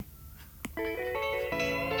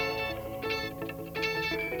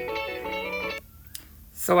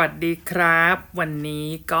สวัสดีครับวันนี้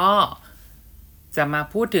ก็จะมา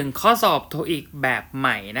พูดถึงข้อสอบ Toeic แบบให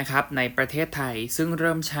ม่นะครับในประเทศไทยซึ่งเ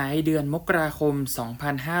ริ่มใช้เดือนมกราคม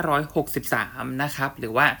 2563 นะครับหรื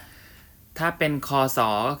อว่าถ้าเป็นคศ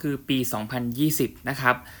ก็คือปี 2020 นะค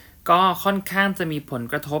รับก็ค่อนข้างจะมีผล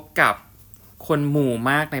กระทบกับคนหมู่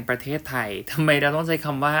มากในประเทศไทยทำไมเราต้องใช้ค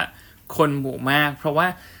ำว่าคนหมู่มากเพราะว่า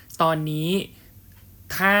ตอนนี้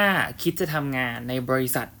ถ้าคิดจะทำงานในบริ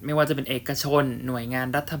ษัทไม่ว่าจะเป็นเอกชนหน่วยงาน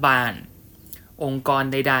รัฐบาลองค์กร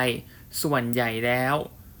ใดๆส่วนใหญ่แล้ว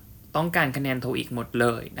ต้องการคะแนนโทอีกหมดเล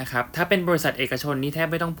ยนะครับถ้าเป็นบริษัทเอกชนนี่แทบ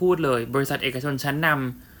ไม่ต้องพูดเลยบริษัทเอกชนชั้นน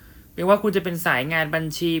ำไม่ว่าคุณจะเป็นสายงานบัญ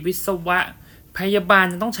ชีวิศวะพยาบาล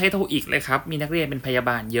ต้องใช้โทอีกเลยครับมีนักเรียนเป็นพยา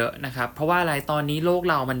บาลเยอะนะครับเพราะว่าอะไรตอนนี้โลก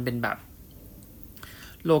เรามันเป็นแบบ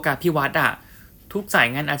โลกาภิวัตน์อะทุกสาย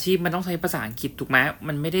งานอาชีพมันต้องใช้ภาษาอังกฤษถูกไหม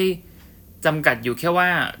มันไม่ได้จำกัดอยู่แค่ว่า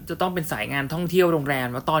จะต้องเป็นสายงานท่องเที่ยวโรงแรม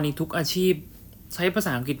ว่าตอนนี้ทุกอาชีพใช้ภาษ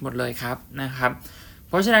าอังกฤษหมดเลยครับนะครับเ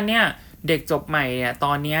พราะฉะนั้นเนี่ยเด็กจบใหม่เนี่ยต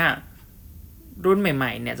อนนี้รุ่นให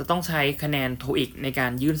ม่ๆเนี่ยจะต้องใช้คะแนน TOEIC ในกา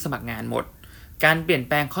รยื่นสมัครงานหมดการเปลี่ยนแ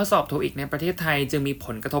ปลงข้อสอบ TOEIC ในประเทศไทยจึงมีผ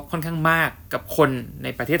ลกระทบค่อนข้างมากกับคนใน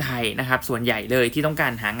ประเทศไทยนะครับส่วนใหญ่เลยที่ต้องกา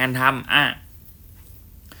รหางานท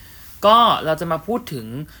ำก็เราจะมาพูดถึง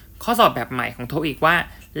ข้อสอบแบบใหม่ของ TOEIC ว่า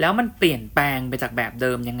แล้วมันเปลี่ยนแปลงไปจากแบบเ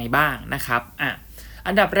ดิมยังไงบ้างนะครับ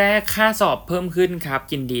อันดับแรกค่าสอบเพิ่มขึ้นครับ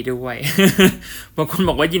ยินดีด้วย บางคน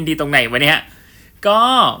บอกว่ายินดีตรงไหนวะเนี่ยก็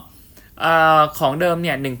ของเดิมเ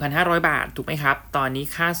นี่ย 1,500 บาทถูกไหมครับตอนนี้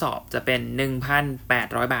ค่าสอบจะเป็น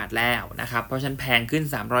 1,800 บาทแล้วนะครับเพราะฉะนั้นแพงขึ้น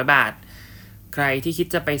300 บาทใครที่คิด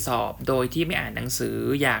จะไปสอบโดยที่ไม่อ่านหนังสือ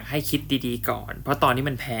อยากให้คิดดีๆก่อนเพราะตอนนี้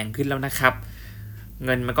มันแพงขึ้นแล้วนะครับเ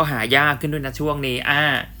งินมันก็หายากขึ้นด้วยนะช่วงนี้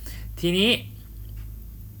ทีนี้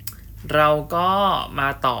เราก็มา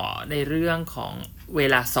ต่อในเรื่องของเว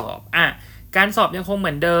ลาสอบการสอบยังคงเห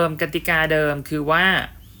มือนเดิมกติกาเดิมคือว่า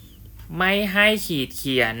ไม่ให้ขีดเ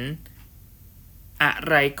ขียนอะ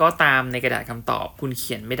ไรก็ตามในกระดาษคำตอบคุณเ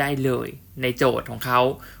ขียนไม่ได้เลยในโจทย์ของเขา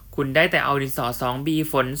คุณได้แต่เอาดินสอ 2B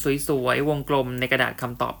ฝนสวยๆวงกลมในกระดาษค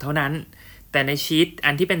ำตอบเท่านั้นแต่ในชีต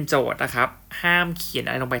อันที่เป็นโจทย์นะครับห้ามเขียนอ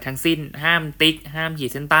ะไรลงไปทั้งสิ้นห้ามติ๊กห้ามขีด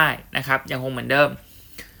เส้นใต้นะครับยังคงเหมือนเดิม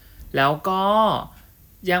แล้วก็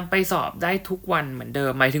ยังไปสอบได้ทุกวันเหมือนเดิ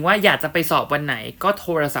มหมายถึงว่าอยากจะไปสอบวันไหนก็โท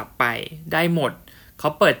รศัพท์ไปได้หมดเขา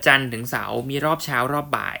เปิดจันทร์ถึงเสาร์มีรอบเช้ารอบ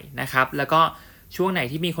บ่ายนะครับแล้วก็ช่วงไหน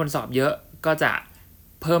ที่มีคนสอบเยอะก็จะ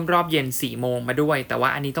เพิ่มรอบเย็น 4 โมงมาด้วยแต่ว่า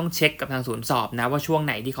อันนี้ต้องเช็คกับทางศูนย์สอบนะว่าช่วงไ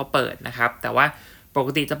หนที่เขาเปิดนะครับแต่ว่าปก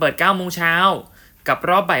ติจะเปิด 9 โมงเช้ากับ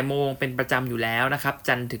รอบบ่ายโมงเป็นประจำอยู่แล้วนะครับ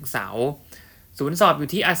จันทร์ถึงเสาร์ศูนย์สอบอยู่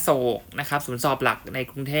ที่อโศกนะครับศูนย์สอบหลักใน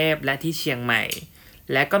กรุงเทพและที่เชียงใหม่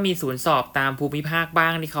และก็มีศูนย์สอบตามภูมิภาคบ้า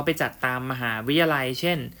งที่เขาไปจัดตามมหาวิทยาลัยเ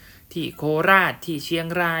ช่นที่โคราชที่เชียง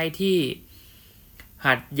รายที่ห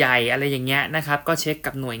าดใหญ่อะไรอย่างเงี้ยนะครับก็เช็ค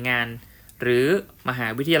กับหน่วยงานหรือมหา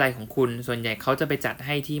วิทยาลัยของคุณส่วนใหญ่เขาจะไปจัดใ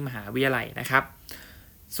ห้ที่มหาวิทยาลัยนะครับ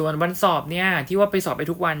ส่วนวันสอบเนี่ยที่ว่าไปสอบไป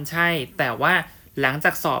ทุกวันใช่แต่ว่าหลังจ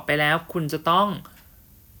ากสอบไปแล้วคุณจะต้อง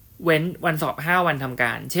เว้นวันสอบ5วันทำก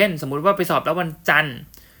ารเช่นสมมุติว่าไปสอบแล้ววันจันทร์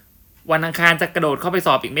วันอังคารจะกระโดดเข้าไปส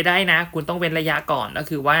อบอีกไม่ได้นะคุณต้องเว้นระยะก่อนก็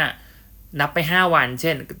คือว่านับไป5วันเ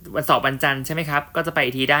ช่นวันสอบวันจันทร์ใช่ไหมครับก็จะไป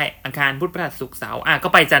ทีได้อังคารพุธพฤหัสศุกร์เสาร์ก็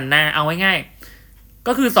ไปจันทร์หน้าเอาง่ายๆ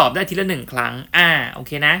ก็คือสอบได้ทีละ1ครั้งโอเ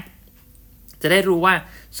คนะจะได้รู้ว่า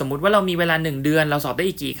สมมุติว่าเรามีเวลา1เดือนเราสอบได้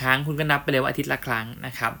อีกกี่ครั้งคุณก็นับไปเลยว่าอาทิตย์ละครั้งน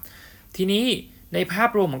ะครับทีนี้ในภาพ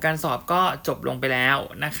รวมของการสอบก็จบลงไปแล้ว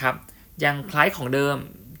นะครับยังคล้ายของเดิม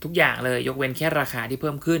ทุกอย่างเลยยกเว้นแค่ราคาที่เ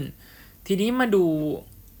พิ่มขึ้นทีนี้มาดู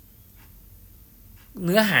เ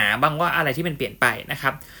นื้อหาบ้างว่าอะไรที่มันเปลี่ยนไปนะครั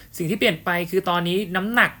บสิ่งที่เปลี่ยนไปคือตอนนี้น้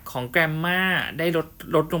ำหนักของแกรมมาได้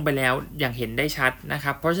ลดลงไปแล้วอย่างเห็นได้ชัดนะค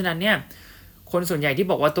รับเพราะฉะนั้นเนี่ยคนส่วนใหญ่ที่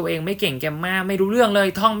บอกว่าตัวเองไม่เก่งแกรมมาไม่รู้เรื่องเลย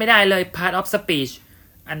ท่องไม่ได้เลย part of speech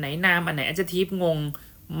อันไหนนามอันไหน adjective งง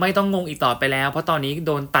ไม่ต้องงงอีกต่อไปแล้วเพราะตอนนี้โ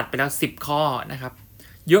ดนตัดไปแล้ว10ข้อนะครับ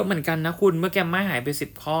เยอะเหมือนกันนะคุณเมื่อแกรมมาหายไป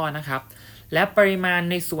10ข้อนะครับและปริมาณ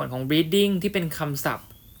ในส่วนของ reading ที่เป็นคำศัพท์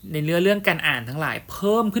ในเรื่องการอ่านทั้งหลายเ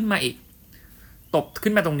พิ่มขึ้นมาอีกตบ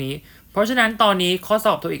ขึ้นมาตรงนี้เพราะฉะนั้นตอนนี้ข้อส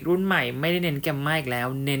อบตัวอีกรุ่นใหม่ไม่ได้เน้นแกรมมาอีกแล้ว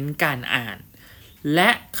เน้นการอ่านและ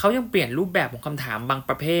เขายังเปลี่ยนรูปแบบของคำถามบาง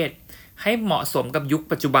ประเภทให้เหมาะสมกับยุค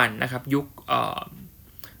ปัจจุบันนะครับ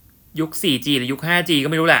ยุค 4G หรือยุค 5G ก็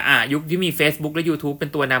ไม่รู้แหละยุคที่มี Facebook และ YouTube เป็น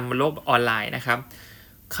ตัวนำบนโลกออนไลน์นะครับ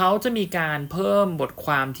เขาจะมีการเพิ่มบทค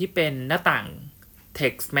วามที่เป็นหน้าต่าง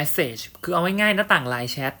text message คือเอาง่ายๆหน้าต่างไล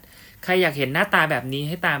น์แชทใครอยากเห็นหน้าตาแบบนี้ใ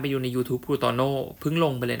ห้ตามไปอยู่ใน YouTube Plutono เพิ่งล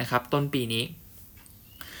งไปเลยนะครับต้นปีนี้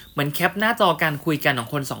เหมือนแคปหน้าจอการคุยกันของ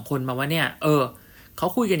คน2คนมาว่าเนี่ยเขา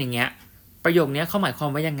คุยกันอย่างเงี้ยประโยคนี้เขาหมายความ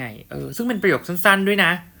ว่ายังไงซึ่งเป็นประโยคสั้นๆด้วยน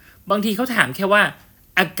ะบางทีเขาถามแค่ว่า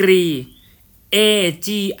agree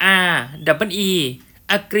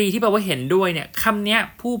agree ที่แปลว่าเห็นด้วยเนี่ยคำเนี้ย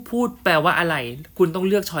ผู้พูดแปลว่าอะไรคุณต้อง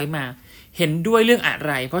เลือกช้อยมาเห็นด้วยเรื่องอะไ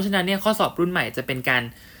รเพราะฉะนั้นเนี่ยข้อสอบรุ่นใหม่จะเป็นการ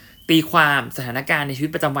ตีความสถานการณ์ในชีวิ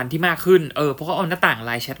ตประจำวันที่มากขึ้นเพราะเขาเอาหน้าต่างไ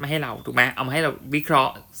ลน์แชทมาให้เราถูกไหมเอามาให้เราวิเคราะ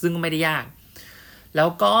ห์ซึ่งก็ไม่ได้ยากแล้ว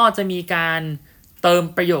ก็จะมีการเติม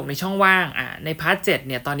ประโยคในช่องว่างในพาร์ท 7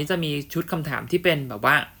เนี่ยตอนนี้จะมีชุดคำถามที่เป็นแบบ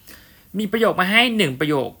ว่ามีประโยคมาให้1ประ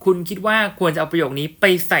โยคคุณคิดว่าควรจะเอาประโยคนี้ไป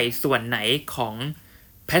ใส่ส่วนไหนของ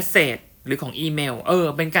แพสเซจหรือของอีเมล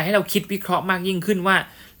เป็นการให้เราคิดวิเคราะห์มากยิ่งขึ้นว่า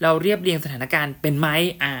เราเรียบเรียงสถานการณ์เป็นไหม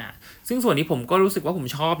ซึ่งส่วนนี้ผมก็รู้สึกว่าผม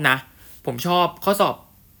ชอบนะผมชอบข้อสอบ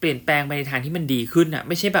เปลี่ยนแปลงไปในทางที่มันดีขึ้น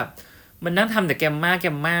ไม่ใช่แบบมันนั่งทำแต่แกมม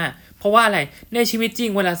าเพราะว่าอะไรในชีวิตจริ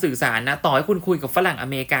งเวลาสื่อสารนะต่อให้คุณคุยกับฝรั่งอ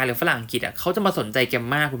เมริกาหรือฝรั่งอังกฤษเขาจะมาสนใจแกม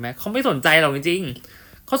มาคุณไหมเขาไม่สนใจหรอกจริง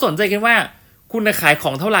ๆเขาสนใจกันว่าคุณจะขายข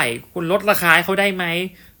องเท่าไหร่คุณลดราคาให้เขาได้ไหม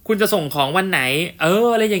คุณจะส่งของวันไหน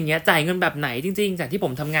อะไรอย่างเงี้ยจ่ายเงินแบบไหนจริงๆจากที่ผ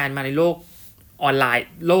มทำงานมาในโลกออนไลน์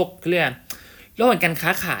โลกเรื่องโลกแห่งการค้า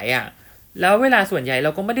ขายแล้วเวลาส่วนใหญ่เร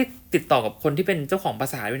าก็ไม่ได้ติดต่อกับคนที่เป็นเจ้าของภา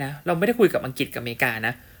ษาด้วยนะเราไม่ได้คุยกับอังกฤษกับอเมริกาน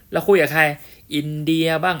ะเราคุยกับใครอินเดีย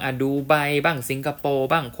บ้างดูไบบ้างสิงคโปร์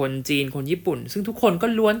บ้างคนจีนคนญี่ปุ่นซึ่งทุกคนก็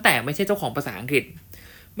ล้วนแต่ไม่ใช่เจ้าของภาษาอังกฤษ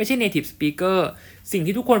ไม่ใช่ native speaker สิ่ง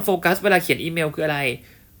ที่ทุกคนโฟกัสเวลาเขียนอีเมลคืออะไร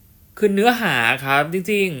คือเนื้อหาครับจ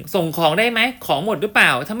ริงๆส่งของได้ไหมของหมดหรือเปล่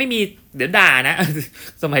าถ้าไม่มีเดี๋ยวด่านะ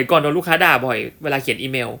สมัยก่อนโดนลูกค้าด่าบ่อยเวลาเขียนอี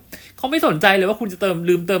เมลเขาไม่สนใจเลยว่าคุณจะ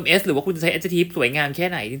ลืมเติม s หรือว่าคุณจะใช้ adjective สวยงามแค่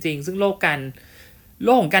ไหนจริงๆซึ่งโลก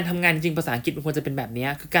ของการทำงานจริงภาษาอังกฤษมันควรจะเป็นแบบนี้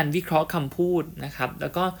คือการวิเคราะห์คำพูดนะครับแล้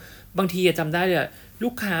วก็บางทีจำได้เลยลู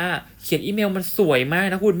กค้าเขียนอีเมลมันสวยมาก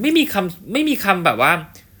นะคุณไม่มีคำแบบว่า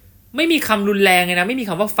ไม่มีคำรุนแรงเลยนะไม่มี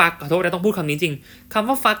คำว่าฟักขอโทษนะต้องพูดคำนี้จริงคำ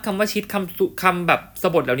ว่าฟักคำว่าชิดคำแบบสะ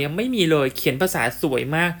บทเหล่านี้ไม่มีเลยเขียนภาษาสวย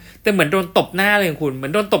มากแต่เหมือนโดนตบหน้าเลยคุณเหมือ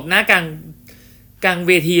นโดนตบหน้ากลางเ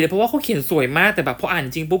วทีเลยเพราะว่าเขาเขียนสวยมากแต่แบบพออ่านจ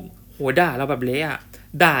ริงปุ๊บโหด่าเราแบบเละ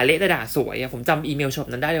ด่าเละแต่ด่าสวยผมจำอีเมลช็อป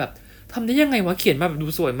นั้นได้เลยแบบทำได้ยังไงวะเขียนมาแบบดู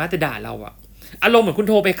สวยมากแต่ด่าเราอารมณ์เหมือนคุณ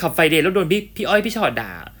โทรไปขับไฟเดย์แล้วโดนพี่อ้อยพี่ชอดด่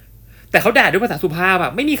าแต่เขาด่าด้วยภาษาสุภาพ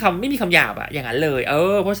ไม่มีคำหยาบอย่างนั้นเลย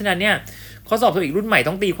เพราะฉะนั้นเนี่ยข้อสอบตัวอีกรุ่นใหม่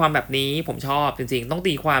ต้องตีความแบบนี้ผมชอบจริงๆต้อง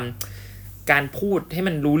ตีความการพูดให้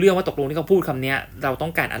มันรู้เรื่องว่าตกลงที่เขาพูดคำนี้เราต้อ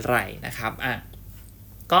งการอะไรนะครับ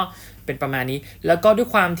ก็เป็นประมาณนี้แล้วก็ด้วย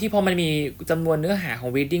ความที่พอมันมีจำนวนเนื้อหาขอ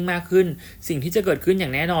ง reading มากขึ้นสิ่งที่จะเกิดขึ้นอย่า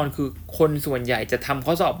งแน่นอนคือคนส่วนใหญ่จะทำ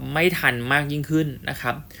ข้อสอบไม่ทันมากยิ่งขึ้นนะค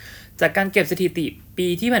รับจากการเก็บสถิติปี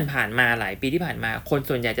ที่ผ่านมาหลายปีที่ผ่านมาคน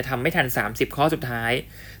ส่วนใหญ่จะทำไม่ทัน30ข้อสุดท้าย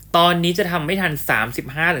ตอนนี้จะทำไม่ทัน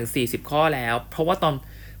35-40ข้อแล้วเพราะว่าตอน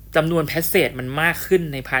จำนวนแพสเซจมันมากขึ้น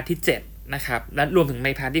ในพาร์ทที่7นะครับและรวมถึงใน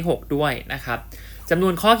พาร์ทที่6ด้วยนะครับจำนว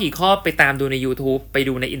นข้อกี่ข้อไปตามดูใน YouTube ไป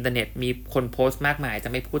ดูในอินเทอร์เน็ตมีคนโพสต์มากมายจะ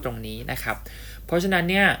ไม่พูดตรงนี้นะครับเพราะฉะนั้น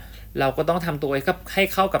เนี่ยเราก็ต้องทำตัวให้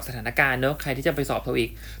เข้ากับสถานการณ์เนอะใครที่จะไปสอบโทอี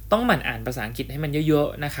กต้องหมั่นอ่านภาษาอังกฤษให้มันเยอะ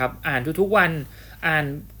ๆนะครับอ่านทุกๆวันอ่าน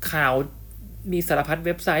ข่าวมีสารพัดเ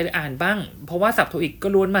ว็บไซต์อ่านบ้างเพราะว่าศัพท์โทอีกก็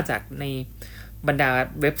ล้วนมาจากในบรรดา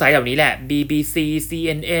เว็บไซต์เหล่านี้แหละ BBC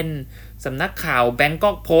CNN สำนักข่าว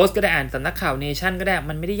Bangkok Post ก็ได้อ่านสำนักข่าว Nation ก็ได้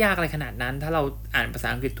มันไม่ได้ยากอะไรขนาดนั้นถ้าเราอ่านภาษา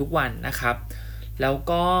อังกฤษทุกวันนะครับแล้ว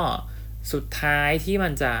ก็สุดท้ายที่มั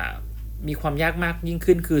นจะมีความยากมากยิ่ง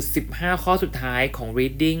ขึ้นคือ15ข้อสุดท้ายของ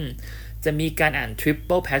reading จะมีการอ่าน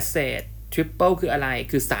triple passage triple คืออะไร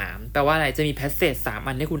คือ3แปลว่าอะไรจะมี passage 3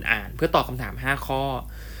อันให้คุณอ่านเพื่อตอบคำถาม5ข้อ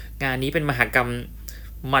งานนี้เป็นมหกรรม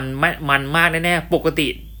มันมากแน่ๆปกติ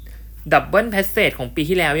ดับเบิลแพสเซจของปี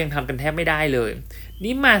ที่แล้วยังทำกันแทบไม่ได้เลย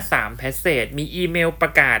นี่มา3แพสเซจมีอีเมลปร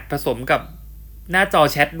ะกาศผสมกับหน้าจอ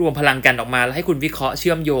แชทรวมพลังกันออกมาแล้วให้คุณวิเคราะห์เ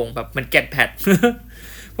ชื่อมโยงแบบมันแกะแพด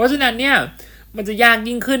เพราะฉะนั้นเนี่ยมันจะยาก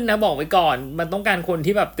ยิ่งขึ้นนะบอกไว้ก่อนมันต้องการคน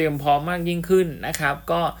ที่แบบเตรียมพร้อมมากยิ่งขึ้นนะครับ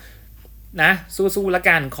ก็นะสู้ๆละ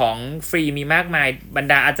กันของฟรีมีมากมายบรร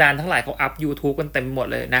ดาอาจารย์ทั้งหลายเขาอัพ YouTube กันเต็มหมด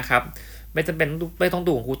เลยนะครับไม่ต้อง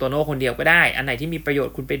ดูของครูโตโน่คนเดียวก็ได้อันไหนที่มีประโยช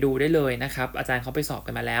น์คุณไปดูได้เลยนะครับอาจารย์เขาไปสอบ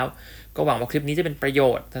กันมาแล้วก็หวังว่าคลิปนี้จะเป็นประโย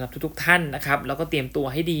ชน์สำหรับทุกๆท่านนะครับแล้วก็เตรียมตัว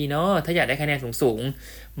ให้ดีเนาะถ้าอยากได้คะแนนสูง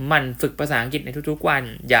ๆมันฝึกภาษาอังกฤษในทุกๆวัน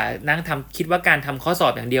อย่านั่งคิดว่าการทำข้อสอ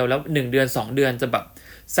บอย่างเดียวแล้ว1เดือน2เดือนจะแบบ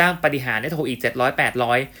สร้างปาฏิหาริย์ได้โทอีก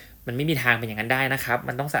700-800มันไม่มีทางเป็นอย่างนั้นได้นะครับ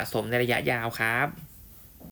มันต้องสะสมในระยะยาวครับ